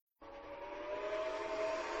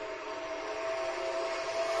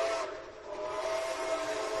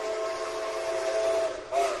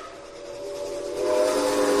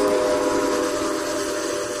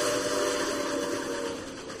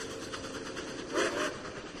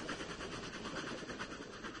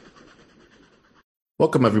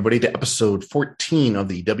Welcome, everybody, to episode 14 of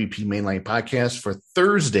the WP Mainline Podcast for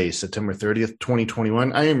Thursday, September 30th,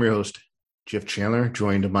 2021. I am your host, Jeff Chandler,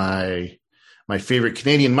 joined by my favorite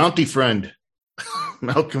Canadian Mountie friend,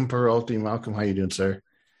 Malcolm Peralty. Malcolm, how you doing, sir?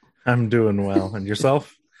 I'm doing well. And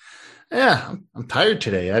yourself? Yeah, I'm tired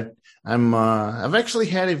today. I've actually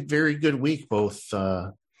had a very good week, both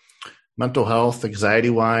mental health,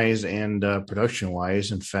 anxiety-wise, and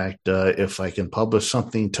production-wise. In fact, if I can publish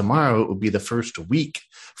something tomorrow, it would be the first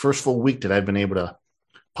full week that I've been able to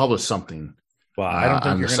publish something. Well, I don't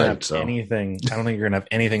think you're going to have anything. I don't think you're going to have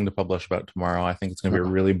anything to publish about tomorrow. I think it's going to be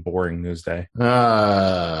a really boring news day.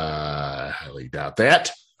 I highly doubt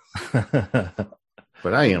that.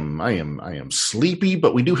 But I am sleepy.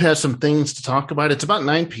 But we do have some things to talk about. It's about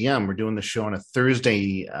 9 p.m. We're doing the show on a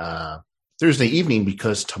Thursday evening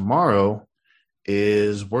because tomorrow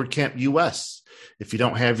is WordCamp US. If you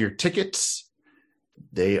don't have your tickets,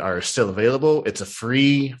 they are still available. It's a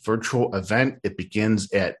free virtual event. It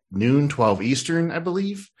begins at noon, 12 Eastern, I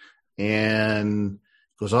believe, and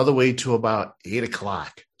goes all the way to about 8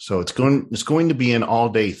 o'clock. So it's going to be an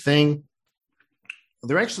all-day thing.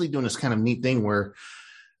 They're actually doing this kind of neat thing where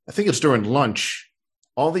I think it's during lunch,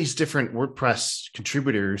 all these different WordPress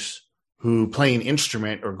contributors who play an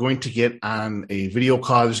instrument are going to get on a video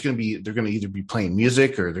call. They're going to either be playing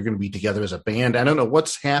music or they're going to be together as a band. I don't know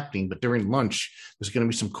what's happening, but during lunch, there's going to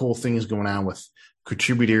be some cool things going on with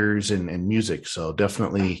contributors and music. So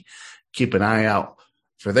definitely keep an eye out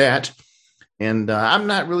for that. And I'm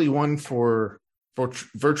not really one for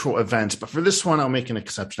virtual events, but for this one, I'll make an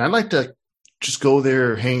exception. I'd like to just go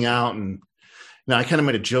there, hang out. And I kind of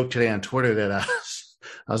made a joke today on Twitter that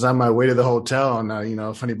I was on my way to the hotel, and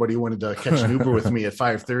if anybody wanted to catch an Uber with me at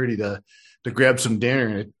 5:30 to grab some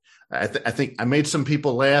dinner, I think I made some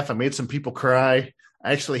people laugh. I made some people cry.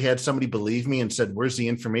 I actually had somebody believe me and said, "Where's the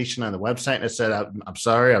information on the website?" And I said, "I'm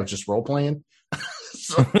sorry, I was just role playing."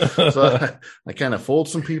 so I kind of fooled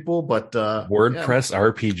some people, but WordPress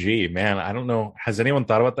RPG, man, I don't know. Has anyone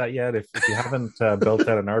thought about that yet? If you haven't built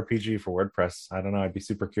out an RPG for WordPress, I don't know. I'd be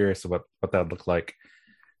super curious about what that would look like.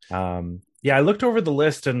 Yeah, I looked over the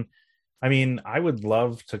list, and I mean, I would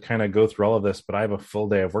love to kind of go through all of this, but I have a full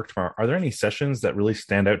day of work tomorrow. Are there any sessions that really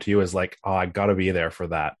stand out to you as like, oh, I got to be there for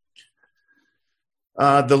that?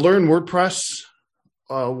 The Learn WordPress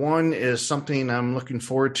one is something I'm looking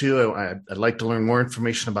forward to. I'd like to learn more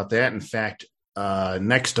information about that. In fact,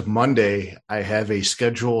 next Monday, I have a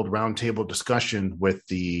scheduled roundtable discussion with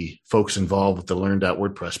the folks involved with the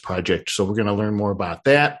Learn.WordPress project. So we're going to learn more about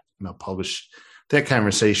that, and I'll publish that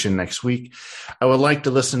conversation next week. I would like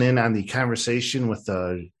to listen in on the conversation with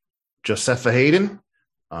Josepha Hayden.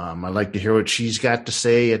 I'd like to hear what she's got to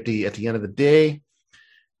say at the end of the day.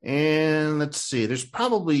 And let's see, there's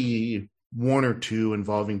probably one or two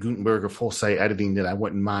involving Gutenberg or full site editing that I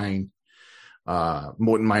wouldn't mind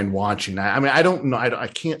watching. I don't know. I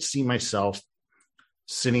can't see myself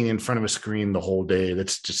sitting in front of a screen the whole day.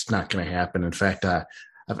 That's just not going to happen. In fact, I've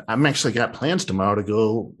actually got plans tomorrow to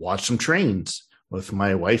go watch some trains with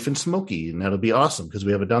my wife and Smokey, and that'll be awesome because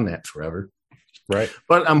we haven't done that forever. Right.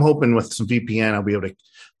 But I'm hoping with some VPN, I'll be able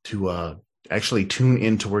to actually tune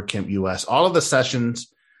into WordCamp US. All of the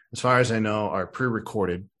sessions, as far as I know, are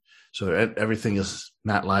pre-recorded. So everything is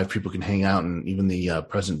not live. People can hang out, and even the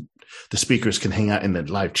speakers can hang out in the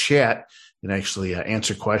live chat and actually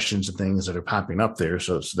answer questions and things that are popping up there.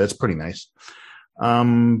 So that's pretty nice.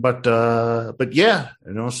 But yeah,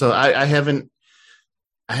 so I haven't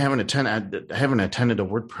attended a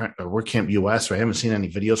WordCamp US, or I haven't seen any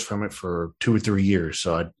videos from it for 2 or 3 years.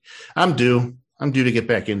 So I'm due to get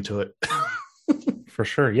back into it. For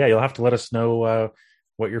sure. Yeah. You'll have to let us know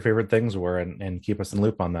what your favorite things were and keep us in the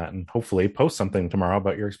loop on that, and hopefully post something tomorrow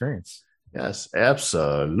about your experience. Yes,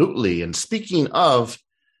 absolutely. And speaking of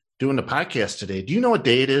doing the podcast today, do you know what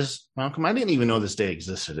day it is, Malcolm? I didn't even know this day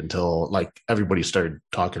existed until everybody started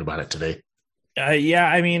talking about it today. Yeah,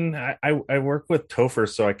 I mean, I work with Topher,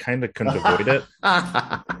 so I kind of couldn't avoid it.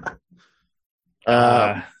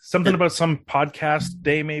 Something about some podcast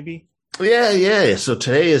day, maybe? Yeah. So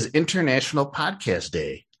today is International Podcast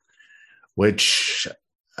Day, which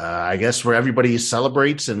I guess where everybody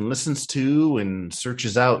celebrates and listens to and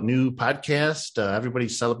searches out new podcasts. Everybody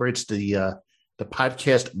celebrates the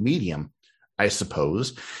podcast medium, I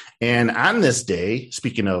suppose. And on this day,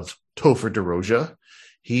 speaking of Topher DeRoja,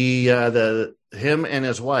 him and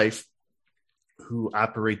his wife, who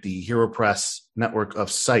operate the HeroPress network of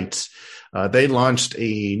sites, they launched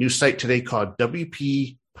a new site today called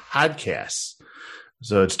WP Podcasts.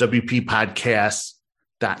 So it's WP Podcasts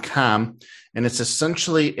wordpress.com, and it's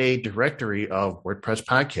essentially a directory of WordPress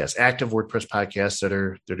podcasts, active WordPress podcasts that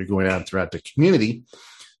are going on throughout the community.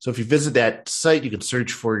 So if you visit that site, you can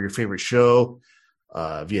search for your favorite show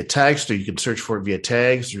via text, or you can search for it via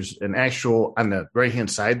tags. There's an actual, on the right-hand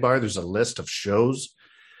sidebar, there's a list of shows,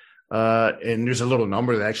 and there's a little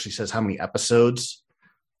number that actually says how many episodes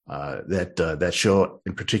that show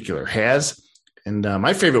in particular has. And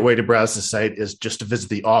my favorite way to browse the site is just to visit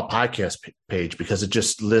the All Podcast page, because it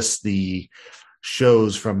just lists the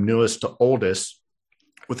shows from newest to oldest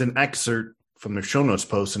with an excerpt from their show notes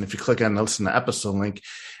post. And if you click on the listen to episode link,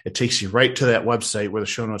 it takes you right to that website where the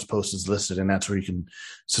show notes post is listed. And that's where you can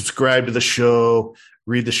subscribe to the show,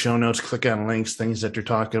 read the show notes, click on links, things that they're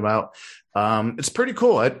talking about. It's pretty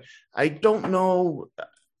cool. I don't know,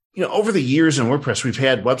 over the years in WordPress, we've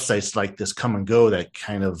had websites like this come and go that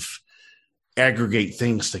kind of aggregate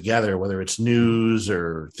things together, whether it's news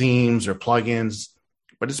or themes or plugins.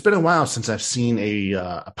 But it's been a while since I've seen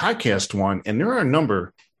a podcast one, and there are a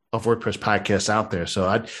number of WordPress podcasts out there. So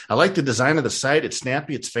I like the design of the site. It's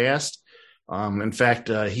snappy, it's fast. In fact,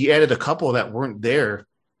 he added a couple that weren't there.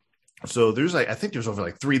 So I think there's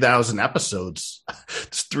over 3,000 episodes,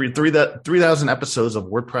 3,000 episodes of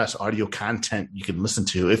WordPress audio content you can listen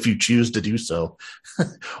to if you choose to do so,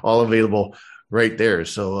 all available right there.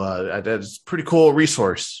 So that's a pretty cool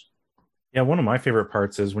resource. Yeah, one of my favorite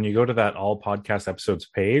parts is when you go to that all podcast episodes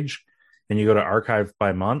page and you go to archive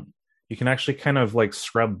by month, you can actually kind of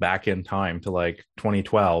scrub back in time to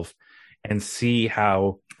 2012 and see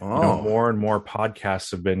how more and more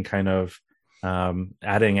podcasts have been kind of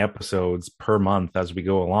adding episodes per month as we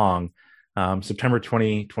go along. September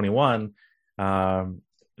 2021,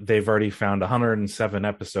 they've already found 107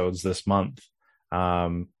 episodes this month,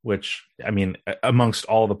 which, I mean, amongst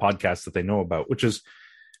all the podcasts that they know about, which is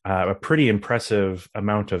a pretty impressive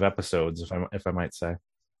amount of episodes, if I might say.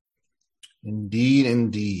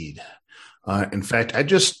 Indeed. In fact,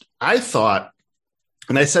 I thought,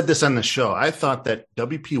 and I said this on the show, I thought that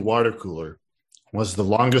WP Water Cooler was the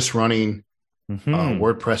longest running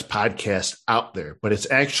WordPress podcast out there, but it's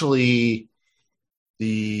actually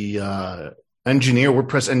the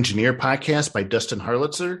WordPress Engineer podcast by Dustin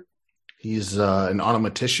Harlitzer. He's an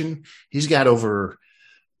automatician. He's got over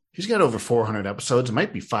 400 episodes. It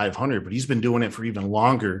might be 500, but he's been doing it for even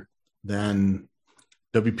longer than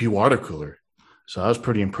WP Water Cooler. So I was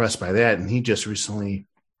pretty impressed by that. And he just recently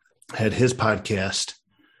had his podcast.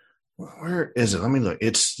 Where is it? Let me look.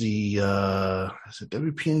 It's the is it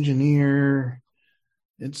WP Engineer?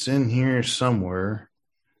 It's in here somewhere.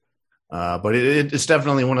 But it's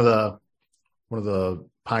definitely one of the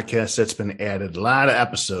podcasts that's been added. A lot of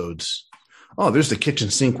episodes. Oh, there's the Kitchen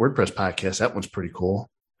Sink WordPress podcast. That one's pretty cool.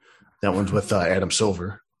 That one's with Adam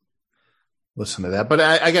Silver. Listen to that. But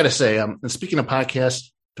I got to say, and speaking of podcasts,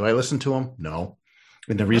 do I listen to them? No.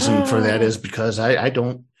 And the reason for that is because I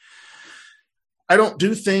don't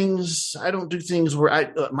do things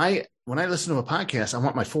where when I listen to a podcast, I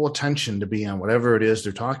want my full attention to be on whatever it is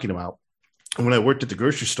they're talking about. And when I worked at the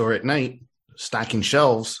grocery store at night, stocking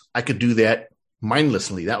shelves, I could do that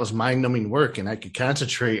mindlessly. That was mind-numbing work, and I could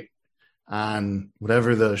concentrate on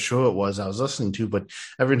whatever the show it was I was listening to. But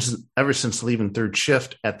ever since leaving third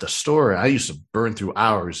shift at the store, I used to burn through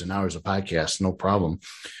hours and hours of podcasts, no problem.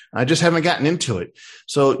 I just haven't gotten into it.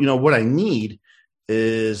 So, what I need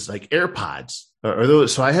is AirPods or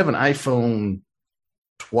those. So I have an iPhone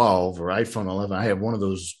 12 or iPhone 11. I have one of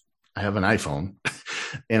those. I have an iPhone,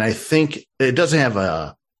 and I think it doesn't have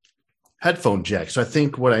a headphone jack. So I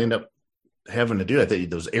think what I end up having to do, I think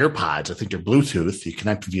those AirPods, I think they're Bluetooth. You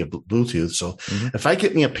connect via Bluetooth. So if I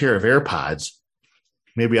get me a pair of AirPods,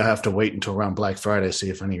 maybe I'll have to wait until around Black Friday, see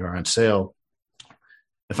if any are on sale.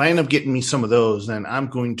 If I end up getting me some of those, then I'm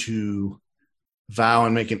going to vow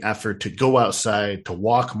and make an effort to go outside, to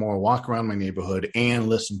walk around my neighborhood, and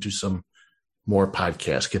listen to some more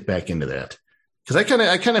podcasts. Get back into that, because I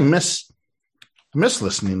kind of miss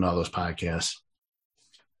listening to all those podcasts.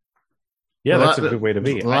 Yeah, that's a good way to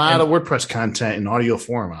be. A lot of WordPress content in audio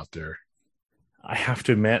form out there. I have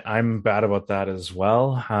to admit, I'm bad about that as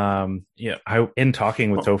well. In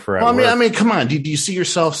talking with Topher, I mean, come on. Do you see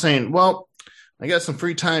yourself saying, "Well, I got some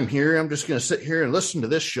free time here. I'm just going to sit here and listen to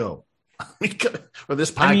this show or this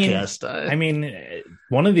podcast"? I mean,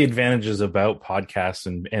 one of the advantages about podcasts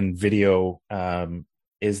and video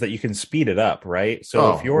is that you can speed it up, right?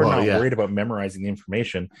 So if you're not worried about memorizing the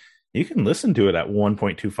information, you can listen to it at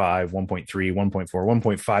 1.25, 1.3, 1.4,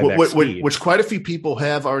 1.5x speed. Which quite a few people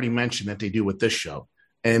have already mentioned that they do with this show.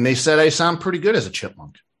 And they said I sound pretty good as a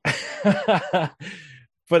chipmunk.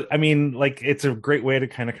 but I mean, like, it's a great way to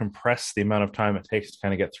kind of compress the amount of time it takes to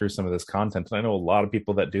kind of get through some of this content. And I know a lot of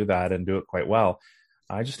people that do that and do it quite well.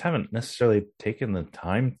 I just haven't necessarily taken the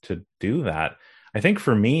time to do that. I think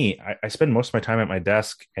for me, I spend most of my time at my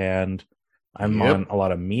desk, and I'm on a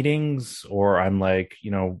lot of meetings, or I'm like,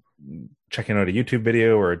 checking out a YouTube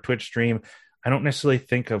video or a Twitch stream. I don't necessarily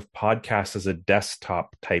think of podcasts as a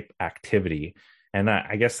desktop type activity. And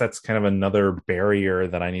I guess that's kind of another barrier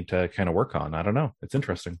that I need to kind of work on. I don't know. It's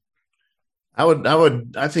interesting.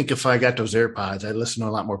 I think if I got those AirPods, I'd listen to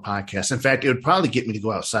a lot more podcasts. In fact, it would probably get me to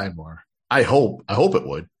go outside more. I hope it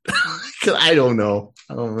would. Cause I don't know.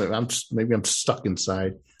 Maybe I'm stuck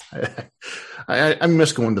inside. I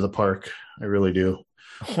miss going to the park. I really do.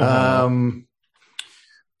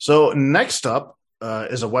 So next up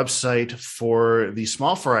is a website for the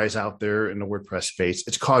small fries out there in the WordPress space.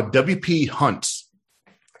 It's called WP Hunts,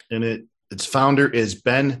 and its founder is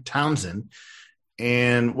Ben Townsend.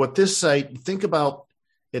 And what this site, think about,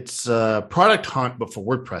 it's a product hunt, but for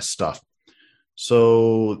WordPress stuff.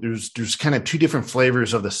 So there's kind of two different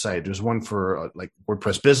flavors of the site. There's one for like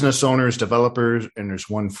WordPress business owners, developers, and there's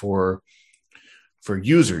one for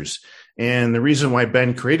users. And the reason why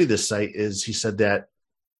Ben created this site is he said that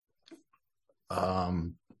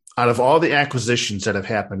out of all the acquisitions that have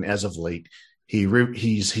happened as of late,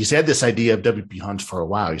 he's had this idea of WP Hunts for a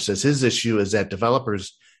while. He says his issue is that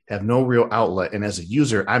developers have no real outlet, and as a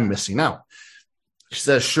user, I'm missing out. He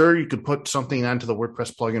says, sure, you could put something onto the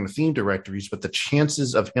WordPress plugin or theme directories, but the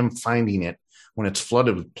chances of him finding it when it's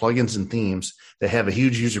flooded with plugins and themes that have a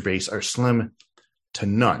huge user base are slim to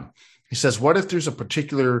none. He says, what if there's a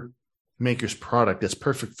particular maker's product that's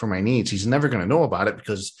perfect for my needs? He's never going to know about it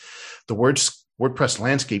because the WordPress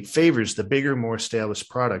landscape favors the bigger, more established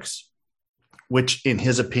products, which in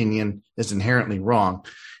his opinion is inherently wrong.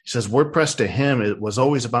 He says WordPress to him, it was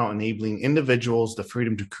always about enabling individuals the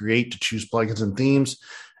freedom to create, to choose plugins and themes.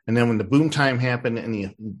 And then when the boom time happened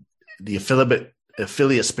and the affiliate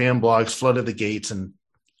spam blogs flooded the gates and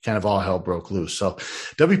kind of all hell broke loose. So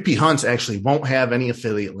WP Hunts actually won't have any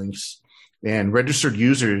affiliate links, and registered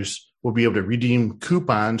users will be able to redeem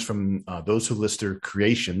coupons from those who list their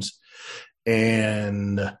creations.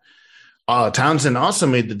 And Townsend also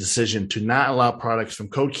made the decision to not allow products from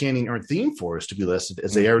Code Canyon or ThemeForest to be listed,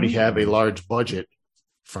 as they already have a large budget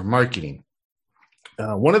for marketing.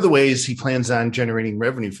 One of the ways he plans on generating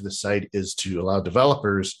revenue for the site is to allow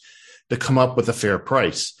developers to come up with a fair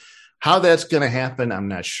price. How that's going to happen, I'm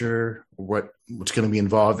not sure what's going to be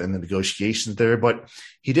involved in the negotiations there, but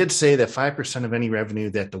he did say that 5% of any revenue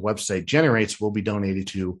that the website generates will be donated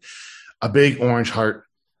to a big Orange Heart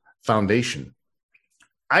Foundation.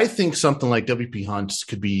 I think something like WP Hunts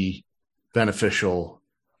could be beneficial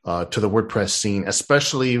to the WordPress scene,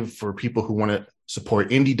 especially for people who want to support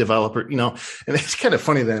indie developer, and it's kind of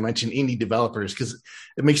funny that I mentioned indie developers because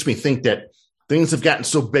it makes me think that things have gotten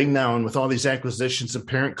so big now, and with all these acquisitions of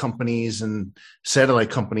parent companies and satellite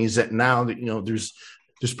companies, that now that,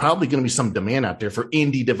 there's probably going to be some demand out there for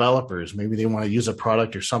indie developers. Maybe they want to use a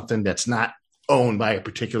product or something that's not owned by a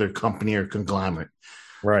particular company or conglomerate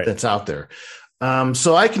that's out there.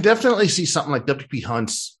 So I can definitely see something like WP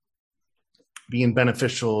Hunts being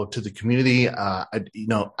beneficial to the community.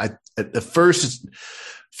 At first,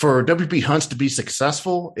 for WP Hunts to be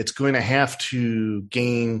successful, it's going to have to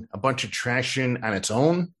gain a bunch of traction on its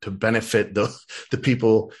own to benefit the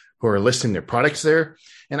people who are listing their products there.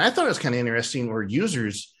 And I thought it was kind of interesting where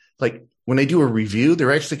users, like when they do a review,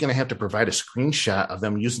 they're actually going to have to provide a screenshot of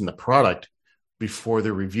them using the product before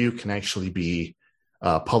the review can actually be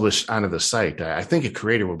published onto the site. I think a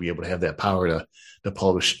creator will be able to have that power to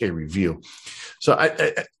publish a review. So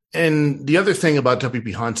and the other thing about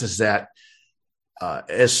WP Hunts is that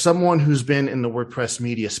as someone who's been in the WordPress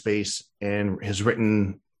media space and has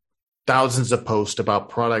written thousands of posts about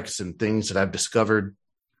products and things that I've discovered,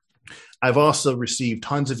 I've also received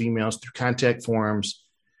tons of emails through contact forums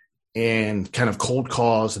and kind of cold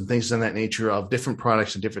calls and things of that nature of different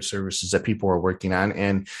products and different services that people are working on.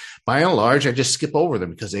 And by and large, I just skip over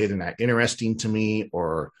them because they're either not interesting to me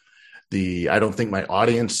or I don't think my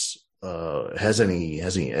audience has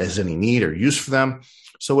any need or use for them.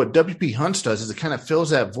 So what WP Hunts does is it kind of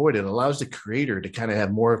fills that void. It allows the creator to kind of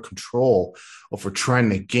have more control over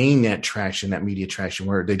trying to gain that traction, that media traction,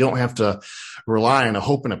 where they don't have to rely on a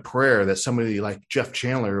hope and a prayer that somebody like Jeff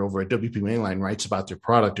Chandler over at WP Mainline writes about their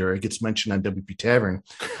product or it gets mentioned on WP Tavern.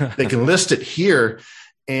 They can list it here,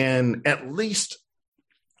 and at least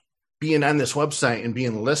being on this website and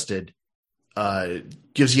being listed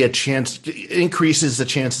gives you a chance, increases the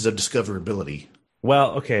chances of discoverability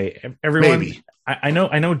Well, okay, everyone. Maybe. I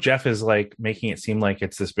know Jeff is like making it seem like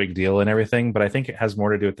it's this big deal and everything, but I think it has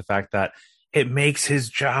more to do with the fact that it makes his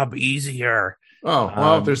job easier. Oh,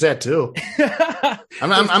 well, there's that too.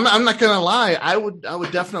 I'm not gonna lie. I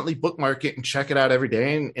would definitely bookmark it and check it out every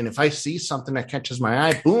day. And if I see something that catches my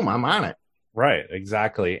eye, boom, I'm on it. Right,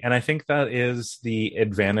 exactly. And I think that is the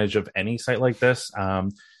advantage of any site like this.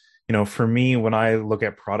 For me, when I look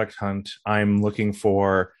at Product Hunt, I'm looking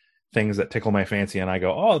for things that tickle my fancy and I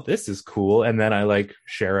go, oh, this is cool. And then I like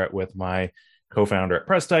share it with my co-founder at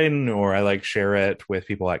Press Titan, or I like share it with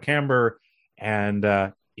people at Camber. And,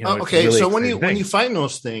 Okay. really So when you find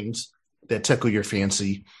those things that tickle your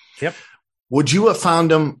fancy, yep. Would you have found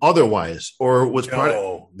them otherwise, or was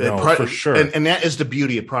for sure. And that is the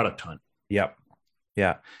beauty of Product Hunt. Yep.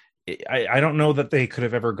 Yeah. I don't know that they could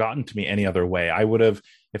have ever gotten to me any other way. I would have,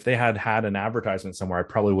 if they had an advertisement somewhere, I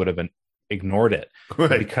probably would have ignored it.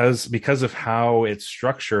 Right. Because of how it's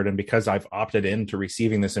structured and because I've opted into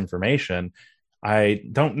receiving this information, I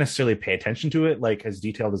don't necessarily pay attention to it like as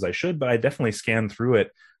detailed as I should, but I definitely scan through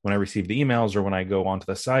it when I receive the emails or when I go onto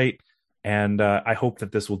the site. And I hope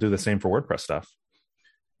that this will do the same for WordPress stuff.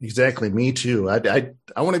 Exactly. Me too. I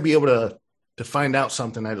want to be able to find out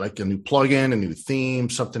something. I like a new plugin, a new theme,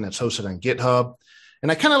 something that's hosted on GitHub.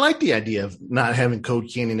 And I kind of like the idea of not having Code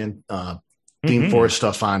Canyon and ThemeForest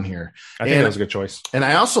stuff on here. I think that was a good choice. And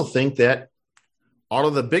I also think that all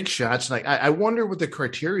of the big shots, like I wonder what the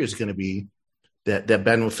criteria is going to be that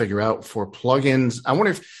Ben will figure out for plugins. I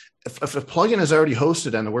wonder if a plugin is already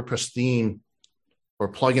hosted on the WordPress theme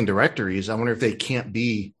or plugin directories, I wonder if they can't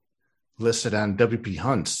be listed on WP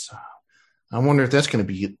Hunts. I wonder if that's going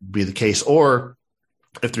to be the case, or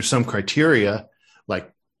if there's some criteria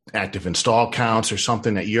like active install counts or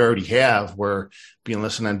something that you already have where being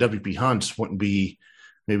listed on WP Hunts wouldn't be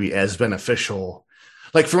maybe as beneficial.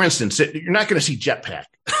 Like, for instance, you're not going to see Jetpack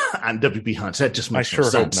on WP Hunts. That just makes no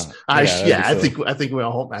sense. Hope not. I think we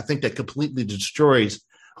all hope. I think that completely destroys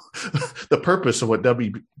the purpose of what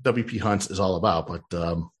WP Hunts is all about. But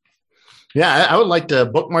I would like to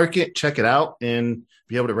bookmark it, check it out, and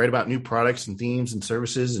be able to write about new products and themes and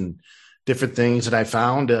services and different things that I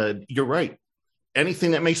found. You're right.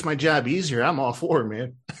 Anything that makes my job easier, I'm all for,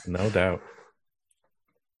 man. No doubt.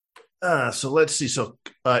 So let's see. So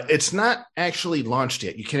it's not actually launched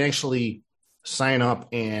yet. You can actually sign up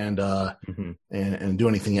and do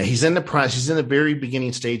anything yet. He's in the process. He's in the very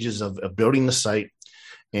beginning stages of building the site.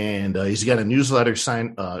 And he's got a newsletter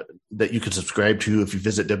that you can subscribe to if you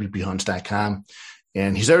visit wphunts.com.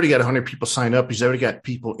 And he's already got 100 people signed up. He's already got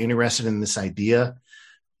people interested in this idea.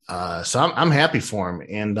 So I'm happy for him.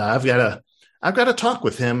 And I've got a talk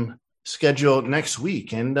with him scheduled next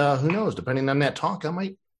week. And who knows, depending on that talk,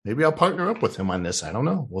 maybe I'll partner up with him on this. I don't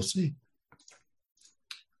know. We'll see.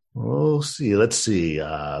 Let's see.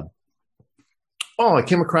 I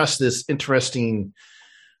came across this interesting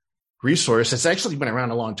resource. It's actually been around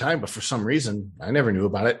a long time, but for some reason, I never knew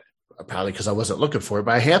about it, probably because I wasn't looking for it.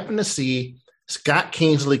 But I happened to see Scott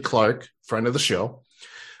Kingsley Clark, friend of the show.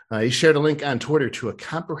 He shared a link on Twitter to a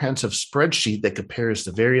comprehensive spreadsheet that compares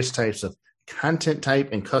the various types of content type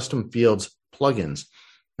and custom fields plugins.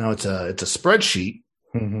 Now, it's a spreadsheet,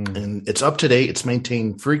 and it's up to date. It's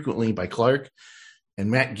maintained frequently by Clark and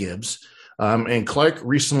Matt Gibbs. And Clark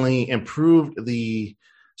recently improved the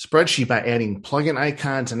spreadsheet by adding plugin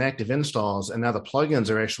icons and active installs. And now the plugins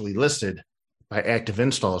are actually listed by active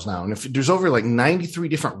installs now. And if there's over like 93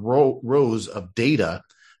 different rows of data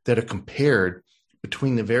that are compared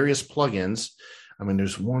between the various plugins. I mean,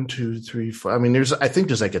 there's 1, 2, 3, 4. I mean, I think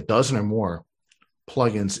there's like a dozen or more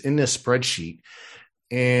plugins in this spreadsheet.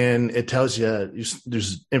 And it tells you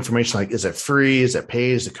there's information like, is it free? Is it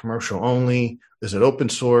paid? Is it commercial only? Is it open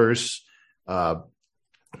source?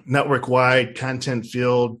 Network wide, content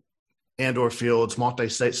field and or fields,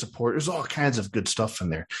 multi-site support. There's all kinds of good stuff in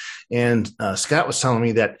there. And Scott was telling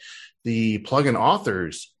me that the plugin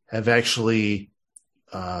authors have actually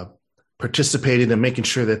participated in making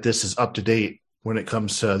sure that this is up to date when it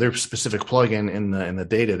comes to their specific plugin in the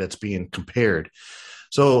data that's being compared.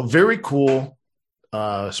 So very cool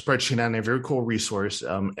spreadsheet on there, very cool resource.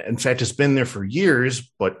 In fact, it's been there for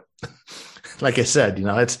years, but like I said,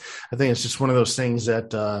 I think it's just one of those things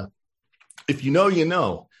that if you know, you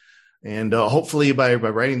know. And hopefully by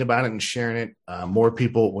writing about it and sharing it, more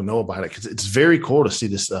people will know about it, because it's very cool to see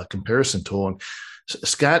this comparison tool. And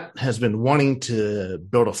Scott has been wanting to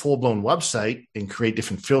build a full-blown website and create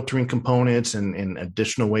different filtering components and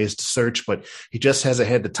additional ways to search, but he just hasn't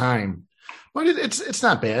had the time. But it's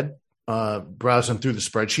not bad. Browsing through the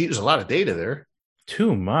spreadsheet, there's a lot of data there.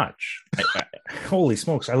 Too much. Holy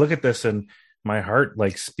smokes. I look at this and my heart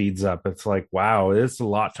like speeds up. It's like, wow, it's a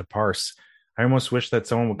lot to parse. I almost wish that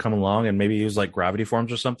someone would come along and maybe use like gravity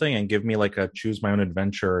forms or something and give me like a choose my own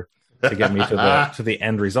adventure to get me to the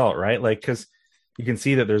end result, right? Like, because you can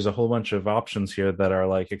see that there's a whole bunch of options here that are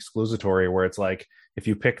like exclusatory, where it's like if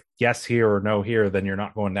you pick yes here or no here, then you're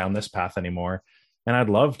not going down this path anymore. And I'd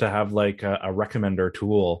love to have like a recommender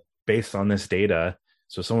tool based on this data.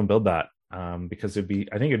 So someone build that, because I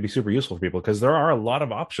think it'd be super useful for people, because there are a lot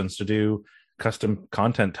of options to do custom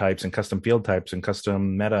content types and custom field types and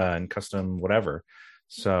custom meta and custom whatever.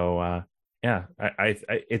 So yeah, I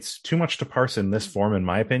it's too much to parse in this form, in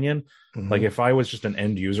my opinion. Mm-hmm. Like if I was just an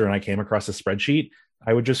end user and I came across a spreadsheet,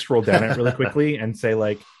 I would just scroll down it really quickly and say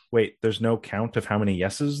like, wait, there's no count of how many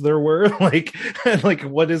yeses there were. like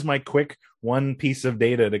what is my quick one piece of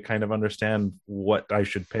data to kind of understand what I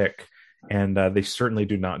should pick? And they certainly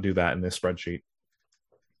do not do that in this spreadsheet.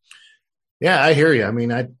 Yeah, I hear you. I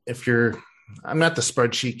mean, I'm not the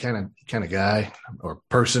spreadsheet kind of guy or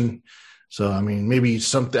person. So, I mean, maybe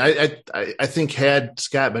something. I think had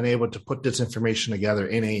Scott been able to put this information together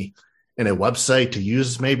in a website to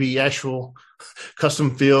use maybe actual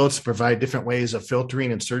custom fields to provide different ways of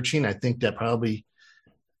filtering and searching, I think that probably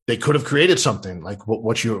they could have created something like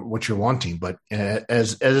what you're wanting. But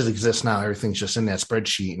as it exists now, everything's just in that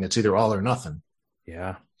spreadsheet, and it's either all or nothing.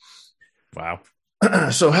 Yeah. Wow.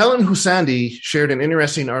 So Helen Hussandi shared an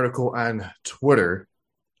interesting article on Twitter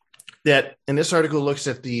that, and this article looks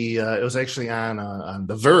at it was actually on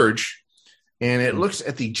The Verge, and it looks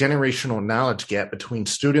at the generational knowledge gap between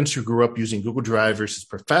students who grew up using Google Drive versus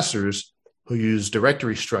professors who use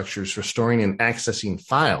directory structures for storing and accessing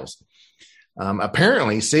files.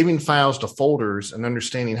 Apparently, saving files to folders and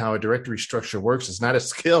understanding how a directory structure works is not a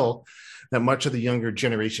skill that much of the younger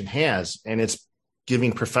generation has, and it's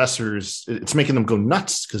giving professors, it's making them go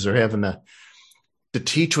nuts because they're having to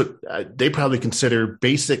teach what they probably consider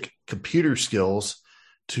basic computer skills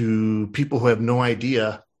to people who have no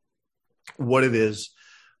idea what it is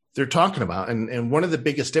they're talking about. And one of the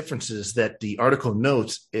biggest differences that the article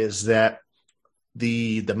notes is that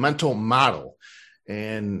the mental model,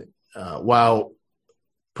 and while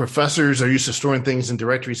professors are used to storing things in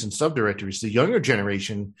directories and subdirectories, the younger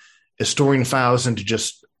generation is storing files into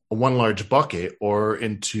just one large bucket or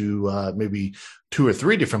into maybe 2 or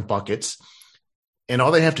 3 different buckets. And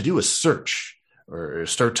all they have to do is search or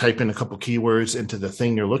start typing a couple keywords into the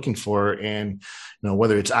thing you're looking for. And,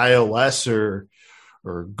 whether it's iOS or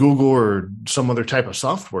Google or some other type of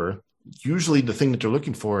software, usually the thing that they're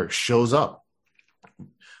looking for shows up,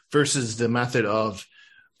 versus the method of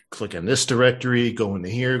click on this directory, go into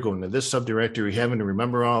here, go into this subdirectory, having to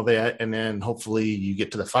remember all that. And then hopefully you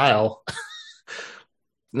get to the file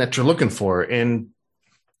that you're looking for. And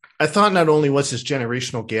I thought not only was this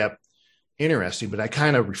generational gap interesting, but I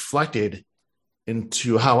kind of reflected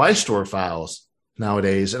into how I store files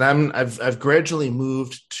nowadays. And I've gradually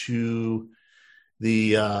moved to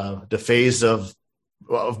the phase of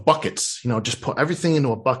buckets, just put everything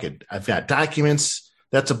into a bucket. I've got documents,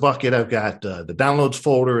 that's a bucket. I've got the downloads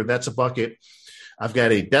folder, that's a bucket. I've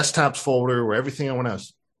got a desktops folder where everything I want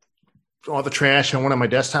to, all the trash I want on my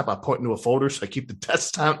desktop, I put into a folder. So I keep the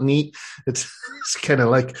desktop neat. It's kind of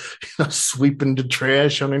like sweeping the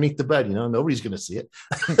trash underneath the bed. Nobody's going to see it.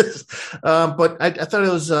 But I thought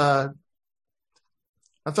it was, I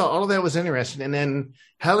thought all of that was interesting. And then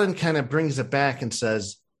Helen kind of brings it back and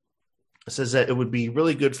says that it would be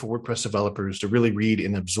really good for WordPress developers to really read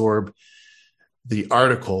and absorb the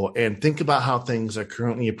article and think about how things are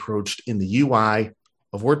currently approached in the UI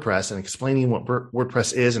of WordPress, and explaining what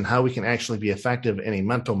WordPress is and how we can actually be effective in a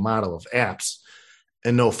mental model of apps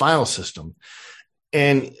and no file system.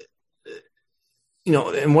 And,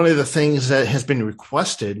 and one of the things that has been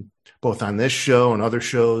requested both on this show and other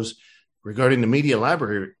shows regarding the media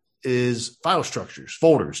library is file structures,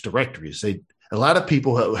 folders, directories. A lot of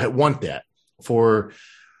people want that for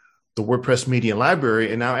the WordPress media library.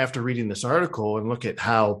 And now after reading this article and look at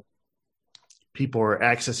how people are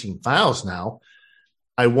accessing files now,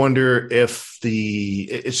 I wonder if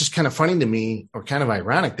it's just kind of funny to me, or kind of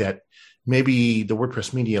ironic, that maybe the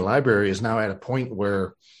WordPress media library is now at a point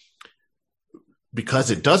where,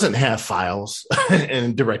 because it doesn't have files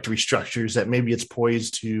and directory structures, that maybe it's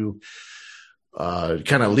poised to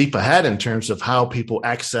kind of leap ahead in terms of how people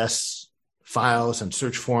access files and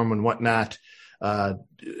search for them and whatnot.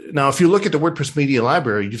 Now, if you look at the WordPress media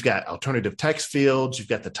library, you've got alternative text fields, you've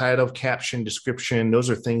got the title, caption, description.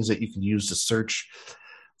 Those are things that you can use to search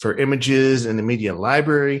for images in the media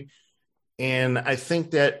library. And I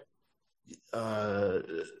think that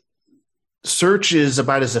search is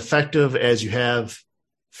about as effective as you have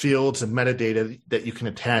fields and metadata that you can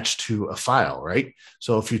attach to a file, right?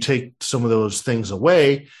 So if you take some of those things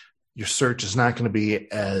away, your search is not going to be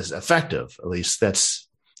as effective. At least that's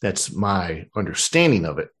my understanding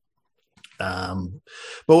of it. But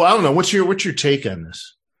I don't know. What's your take on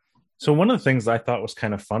this? So one of the things I thought was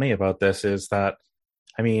kind of funny about this is that,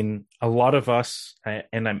 I mean, a lot of us,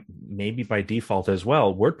 and maybe by default as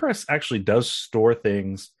well, WordPress actually does store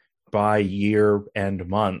things by year and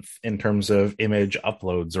month in terms of image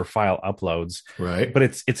uploads or file uploads. Right. But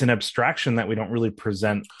it's an abstraction that we don't really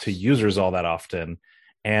present to users all that often.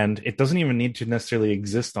 And it doesn't even need to necessarily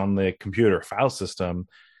exist on the computer file system.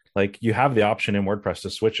 Like, you have the option in WordPress to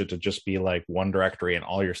switch it to just be like one directory and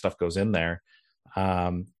all your stuff goes in there.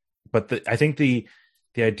 But I think the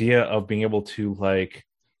idea of being able to like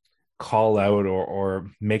call out or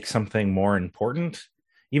make something more important,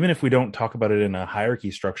 even if we don't talk about it in a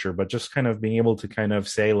hierarchy structure, but just kind of being able to kind of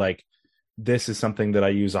say like, this is something that I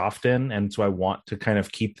use often, and so I want to kind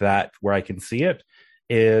of keep that where I can see it,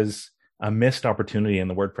 is a missed opportunity in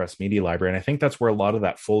the WordPress media library. And I think that's where a lot of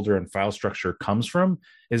that folder and file structure comes from,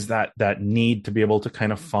 is that need to be able to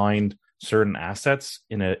kind of find certain assets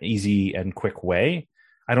in an easy and quick way.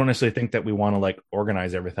 I don't necessarily think that we want to like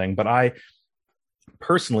organize everything, but I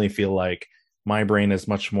personally feel like my brain is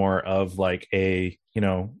much more of like a,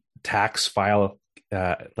 tax file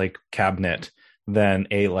like cabinet than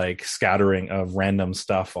a like scattering of random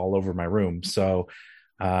stuff all over my room. So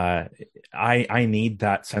I need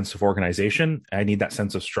that sense of organization. I need that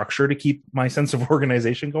sense of structure to keep my sense of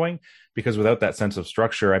organization going, because without that sense of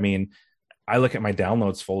structure, I mean, I look at my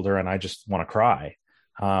downloads folder and I just want to cry.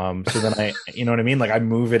 So then I, you know what I mean? Like, I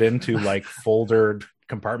move it into like foldered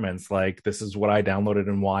compartments, like this is what I downloaded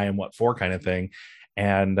and why and what for kind of thing.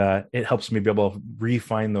 And it helps me be able to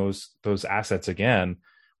refine those assets again,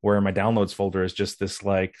 where my downloads folder is just this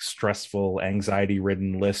like stressful, anxiety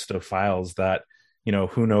ridden list of files that,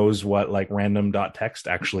 who knows what like random.txt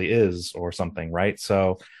actually is or something, right?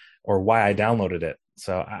 So, or why I downloaded it.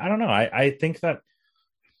 So I don't know. I think that,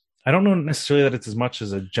 I don't know necessarily that it's as much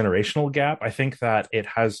as a generational gap. I think that it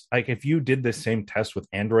has, like, if you did the same test with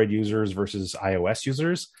Android users versus iOS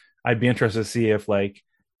users, I'd be interested to see if like,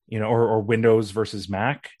 or Windows versus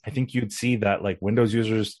Mac. I think you'd see that like Windows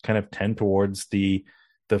users kind of tend towards the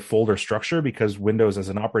folder structure, because Windows as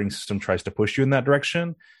an operating system tries to push you in that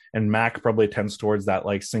direction. And Mac probably tends towards that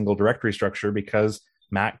like single directory structure, because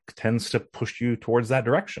Mac tends to push you towards that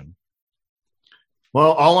direction.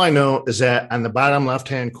 Well, all I know is that on the bottom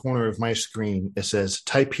left-hand corner of my screen, it says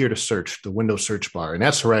type here to search, the Windows search bar. And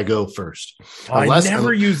that's where I go first. I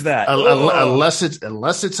never use that. Unless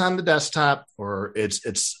it's on the desktop or it's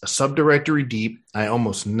a subdirectory deep. I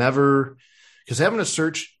almost never, because having to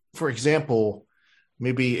search, for example,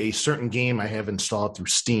 maybe a certain game I have installed through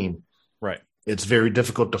Steam. Right. It's very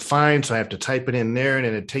difficult to find, so I have to type it in there, and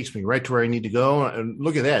then it takes me right to where I need to go. And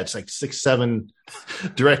look at that. It's like 6-7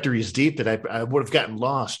 directories deep that I would have gotten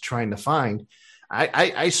lost trying to find.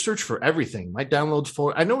 I search for everything. My downloads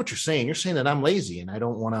folder. I know what you're saying. You're saying that I'm lazy and I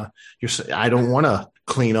don't want to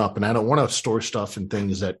clean up, and I don't want to store stuff and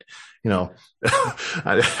things that,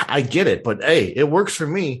 I get it, but hey, it works for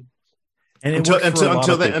me. And until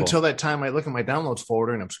that time, I look at my downloads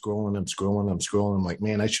folder and I'm scrolling. I'm like,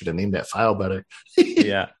 man, I should have named that file better.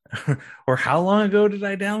 Yeah. Or how long ago did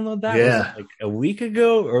I download that? Yeah. Was it like a week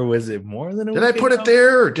ago, or was it more than a week ago? Did I put it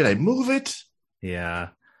there, or did I move it? Yeah.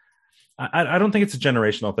 I don't think it's a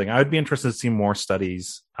generational thing. I would be interested to see more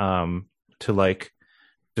studies to like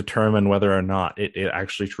determine whether or not it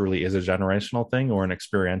actually truly is a generational thing or an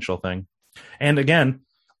experiential thing. And again,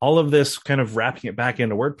 all of this kind of wrapping it back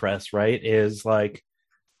into WordPress, right, is like,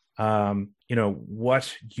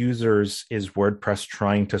 what users is WordPress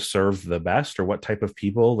trying to serve the best, or what type of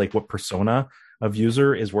people, like what persona of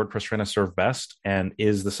user is WordPress trying to serve best? And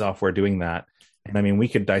is the software doing that? And I mean, we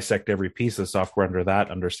could dissect every piece of software under that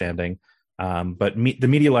understanding. But the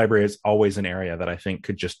media library is always an area that I think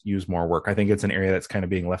could just use more work. I think it's an area that's kind of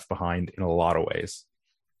being left behind in a lot of ways.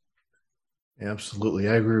 Absolutely.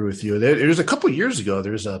 I agree with you. There was a couple of years ago,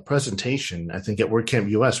 there was a presentation, I think at WordCamp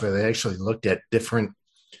US, where they actually looked at different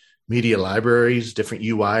media libraries, different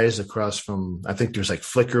UIs across from, I think there's like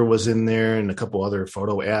Flickr was in there and a couple other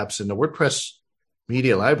photo apps. And the WordPress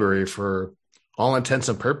media library, for all intents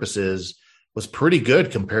and purposes, was pretty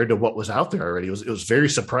good compared to what was out there already. It was very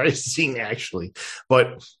surprising, actually.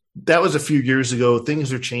 But that was a few years ago.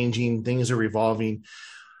 Things are changing. Things are evolving.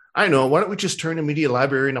 I know. Why don't we just turn the media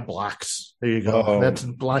library into blocks? There you go. That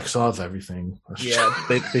blocks off everything. Yeah,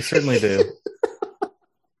 they certainly do.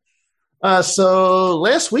 So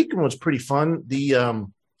last weekend was pretty fun. The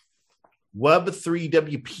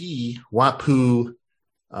Web3WP WAPU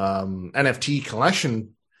NFT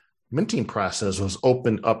collection minting process was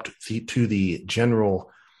opened up to the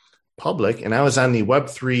general public, and I was on the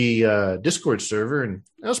Web3 Discord server, and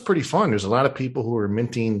that was pretty fun. There's a lot of people who were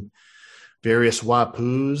minting various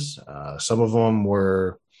Wapus. Some of them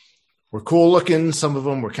were cool looking, some of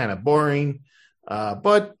them were kind of boring,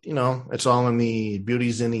 but it's all in the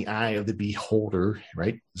beauty's in the eye of the beholder,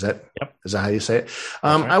 right? Is that how you say it?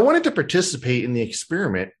 Right. I wanted to participate in the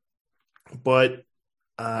experiment, but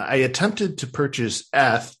I attempted to purchase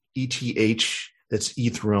ETH, that's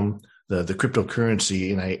Ethereum, the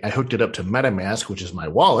cryptocurrency, and I hooked it up to MetaMask, which is my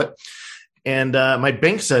wallet. And my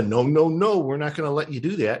bank said, no, we're not going to let you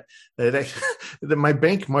do that. My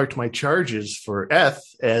bank marked my charges for ETH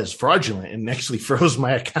as fraudulent and actually froze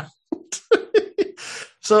my account.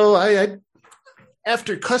 So I,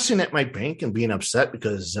 after cussing at my bank and being upset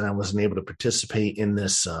because then I wasn't able to participate in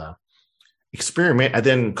this experiment, I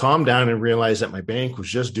then calmed down and realized that my bank was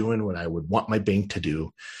just doing what I would want my bank to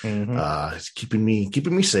do. It's keeping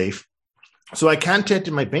me safe. So I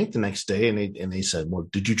contacted my bank the next day, and they said, well,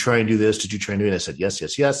 did you try and do this? Did you try and do it? I said,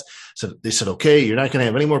 yes. So they said, okay, you're not going to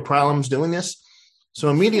have any more problems doing this. So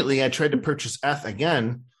immediately I tried to purchase ETH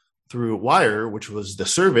again through Wire, which was the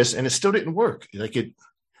service, and it still didn't work.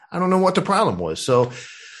 I don't know what the problem was. So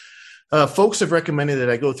folks have recommended that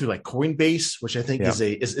I go through like Coinbase, which I think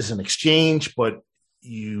is an exchange, but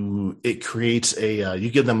it creates you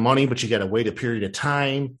give them money, but you got to wait a period of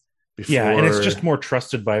time. And it's just more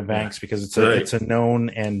trusted by banks because it's a known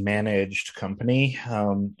and managed company,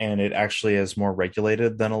 and it actually is more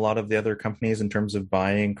regulated than a lot of the other companies in terms of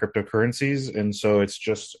buying cryptocurrencies, and so it's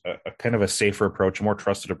just a kind of a safer approach, a more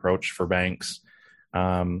trusted approach for banks.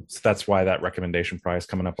 So that's why that recommendation price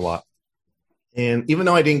coming up a lot. And even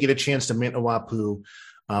though I didn't get a chance to mint a Wapu,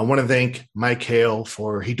 I want to thank Mike Hale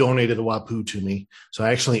he donated a Wapu to me. So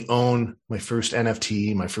I actually own my first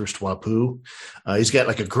NFT, my first Wapu. He's got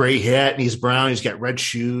like a gray hat and he's brown. He's got red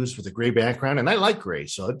shoes with a gray background. And I like gray.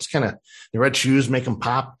 So it's kind of the red shoes make him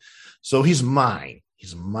pop. So he's mine.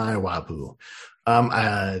 He's my Wapu.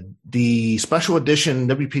 The special edition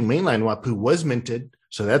WP Mainline Wapu was minted.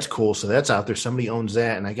 So that's cool. So that's out there. Somebody owns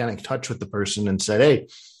that. And I got in touch with the person and said, hey,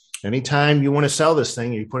 anytime you want to sell this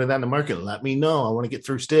thing, you put it on the market, let me know. I want to get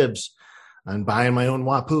first dibs on buying my own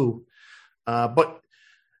Wapu. But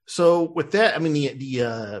so with that, I mean,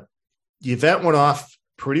 the event went off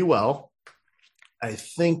pretty well. I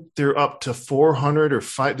think they're up to 400 or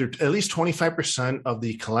 5. At least 25% of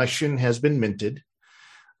the collection has been minted.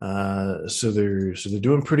 So they're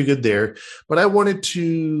doing pretty good there. But I wanted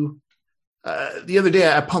to. The other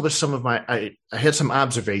day, I published some of I had some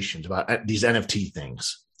observations about these NFT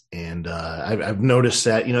things. And I've noticed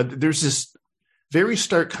that, there's this very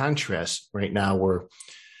stark contrast right now where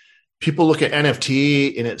people look at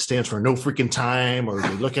NFT and it stands for no freaking time, or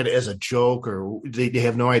they look at it as a joke, or they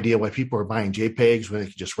have no idea why people are buying JPEGs where they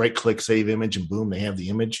can just right click, save image, and boom, they have the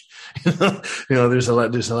image. There's a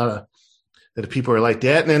lot of that people are like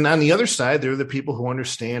that. And then on the other side, there are the people who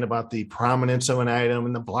understand about the prominence of an item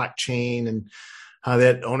and the blockchain and how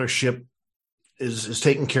that ownership is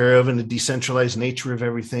taken care of and the decentralized nature of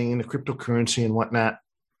everything and the cryptocurrency and whatnot.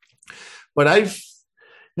 But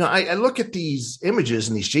I look at these images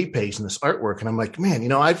and these JPEGs and this artwork and I'm like,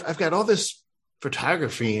 man, I've got all this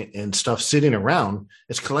photography and stuff sitting around.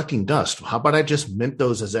 It's collecting dust. How about I just mint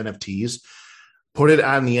those as NFTs, put it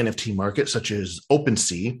on the NFT market, such as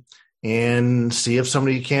OpenSea, and see if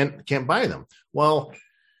somebody can't buy them. Well,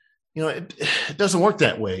 it doesn't work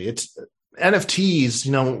that way. It's NFTs,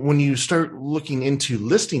 when you start looking into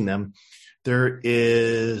listing them, there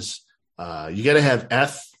is, you got to have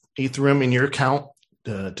Ethereum in your account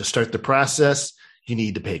to start the process. You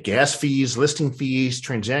need to pay gas fees, listing fees,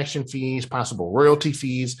 transaction fees, possible royalty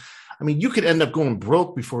fees. I mean, you could end up going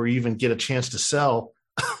broke before you even get a chance to sell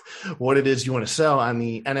what it is you want to sell on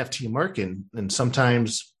the NFT market. And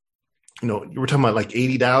sometimes, we're talking about like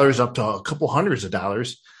 $80 up to a couple hundreds of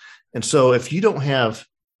dollars. And so if you don't have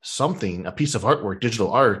a piece of artwork,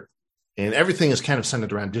 digital art, and everything is kind of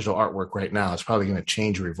centered around digital artwork right now. It's probably going to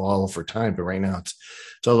change or evolve over time, but right now it's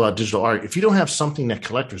all about digital art. If you don't have something that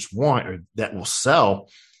collectors want or that will sell,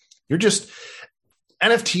 you're just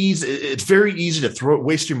NFTs. It's very easy to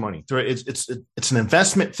waste your money. It's an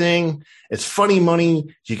investment thing. It's funny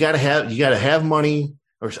money. You got to have money,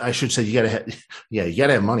 or I should say, you got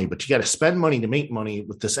to have money, but you got to spend money to make money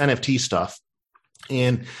with this NFT stuff.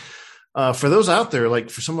 And for those out there, like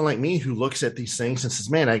for someone like me who looks at these things and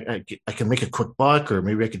says, man, I can make a quick buck, or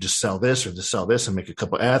maybe I could just sell this or just sell this and make a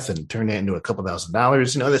couple ETH and turn that into a couple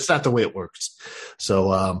 $1,000. That's not the way it works.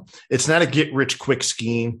 So it's not a get rich quick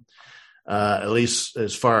scheme, at least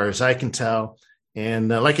as far as I can tell. And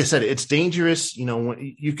like I said, it's dangerous.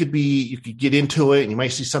 You could get into it and you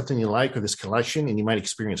might see something you like or this collection and you might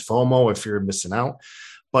experience FOMO if you're missing out.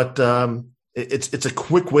 But it's a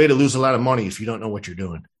quick way to lose a lot of money if you don't know what you're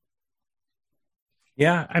doing.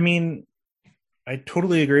 Yeah, I mean, I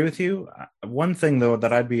totally agree with you. One thing, though,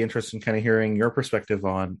 that I'd be interested in kind of hearing your perspective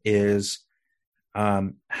on is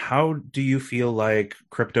how do you feel like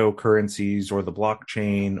cryptocurrencies or the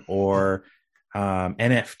blockchain or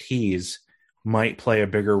NFTs might play a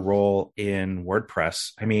bigger role in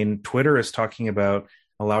WordPress? I mean, Twitter is talking about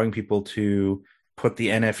allowing people to put the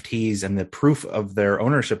NFTs and the proof of their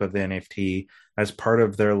ownership of the NFT as part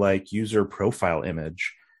of their like user profile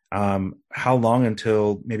image. How long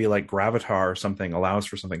until maybe like Gravatar or something allows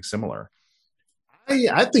for something similar?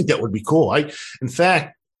 I think that would be cool. In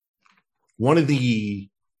fact, one of the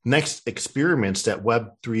next experiments that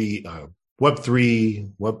Web3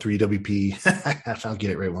 WP, I'll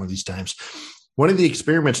get it right one of these times. One of the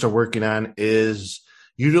experiments they're working on is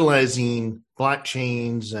utilizing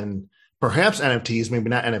blockchains and perhaps NFTs, maybe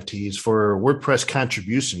not NFTs, for WordPress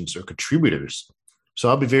contributions or contributors. So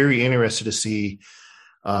I'll be very interested to see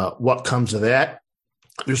what comes of that.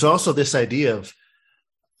 There's also this idea of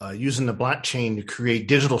using the blockchain to create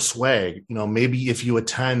digital swag. Maybe if you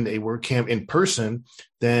attend a WordCamp in person,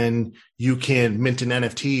 then you can mint an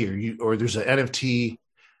NFT or there's an NFT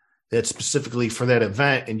that's specifically for that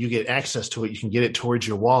event and you get access to it. You can get it towards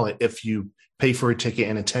your wallet if you pay for a ticket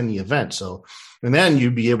and attend the event. And then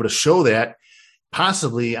you'd be able to show that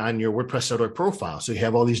possibly on your WordPress.org profile. So you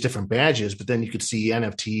have all these different badges, but then you could see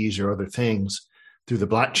NFTs or other things through the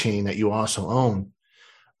blockchain that you also own.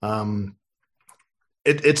 When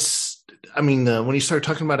you start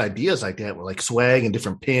talking about ideas like that, like swag and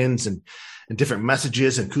different pins and different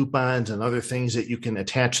messages and coupons and other things that you can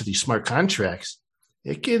attach to these smart contracts,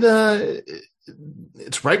 it's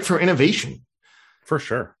ripe for innovation. For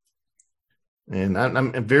sure. And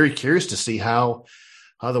I'm very curious to see how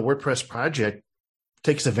the WordPress project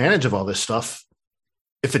takes advantage of all this stuff,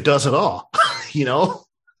 if it does at all.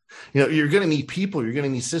 You're going to need people, you're going to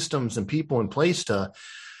need systems and people in place to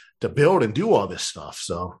build and do all this stuff.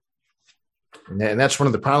 So, and that's one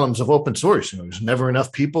of the problems of open source. There's never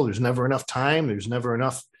enough people, there's never enough time, there's never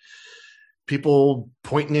enough people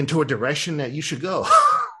pointing into a direction that you should go.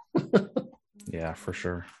 Yeah, for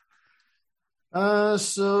sure.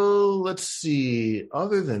 So let's see.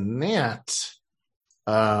 Other than that,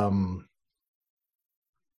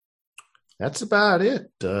 that's about it.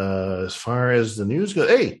 As far as the news goes,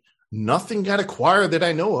 hey, nothing got acquired that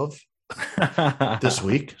I know of this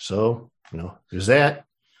week. So, there's that.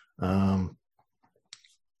 Yeah,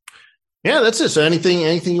 that's it. So anything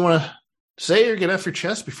you want to say or get off your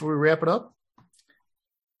chest before we wrap it up?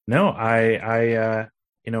 No, I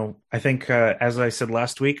think, as I said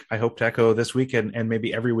last week, I hope to echo this week and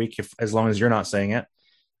maybe every week, as long as you're not saying it.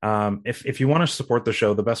 If you want to support the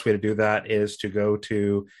show, the best way to do that is to go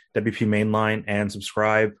to WP Mainline and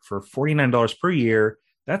subscribe for $49 per year.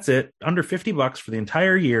 That's it. Under $50 for the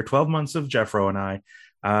entire year, 12 months of Jeffro and I,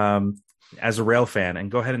 as a Rail fan,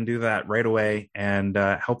 and go ahead and do that right away and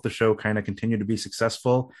help the show kind of continue to be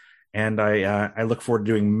successful. And I look forward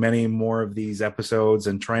to doing many more of these episodes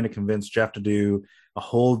and trying to convince Jeff to do a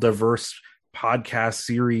whole diverse podcast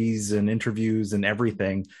series and interviews and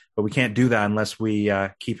everything. But we can't do that unless we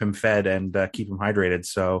keep him fed and keep him hydrated.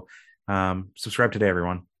 So subscribe today,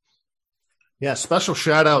 everyone. Yeah, special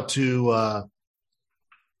shout out to, I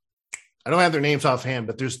don't have their names offhand,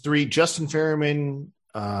 but there's 3, Justin Ferriman,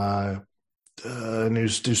 and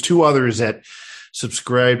there's 2 others that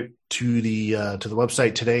subscribe to the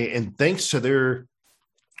website today, and thanks to their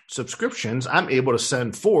subscriptions, I'm able to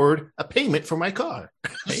send Ford a payment for my car.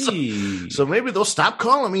 Hey. so maybe they'll stop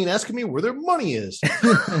calling me and asking me where their money is.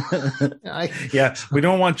 Yeah, we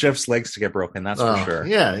don't want Jeff's legs to get broken. That's for sure.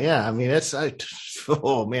 Yeah. I mean,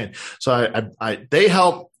 oh man. So they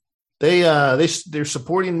help. They're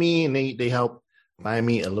supporting me and they help buy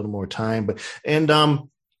me a little more time.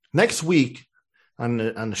 Next week on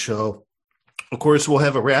the show, of course, we'll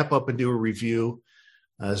have a wrap up and do a review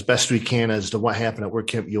as best we can as to what happened at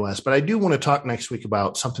WordCamp US. But I do want to talk next week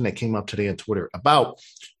about something that came up today on Twitter about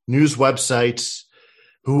news websites,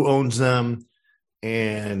 who owns them,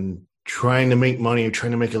 and trying to make money or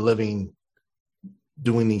trying to make a living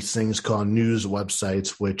doing these things called news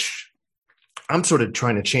websites, which I'm sort of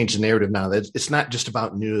trying to change the narrative now. That it's not just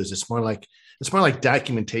about news. It's more like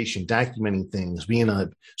documentation, documenting things, being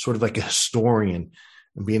a sort of like a historian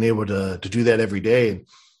and being able to do that every day.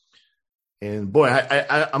 And boy,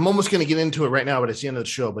 I'm almost going to get into it right now, but it's the end of the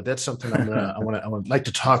show. But that's something I would like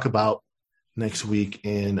to talk about next week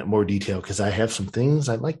in more detail because I have some things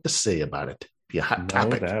I'd like to say about it. Be a hot No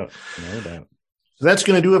topic. doubt. No doubt. So that's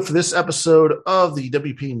going to do it for this episode of the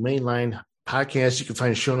WP Mainline podcast. You can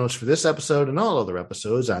find show notes for this episode and all other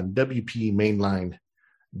episodes on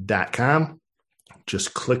WPMainline.com.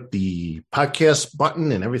 Just click the podcast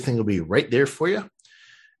button and everything will be right there for you.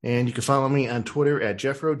 And you can follow me on Twitter at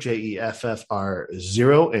Jeffro,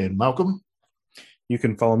 JEFFR0, and Malcolm. You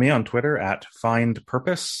can follow me on Twitter at Find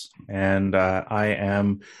Purpose, and I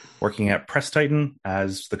am working at Press Titan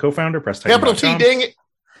as the co-founder. Press Titan. Capital T, dang it.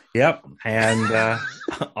 Yep, and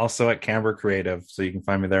also at Camber Creative, so you can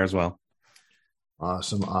find me there as well.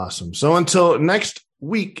 Awesome. So until next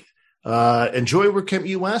week, enjoy WordCamp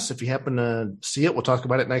US. If you happen to see it, we'll talk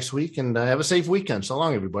about it next week, and have a safe weekend. So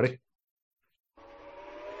long, everybody.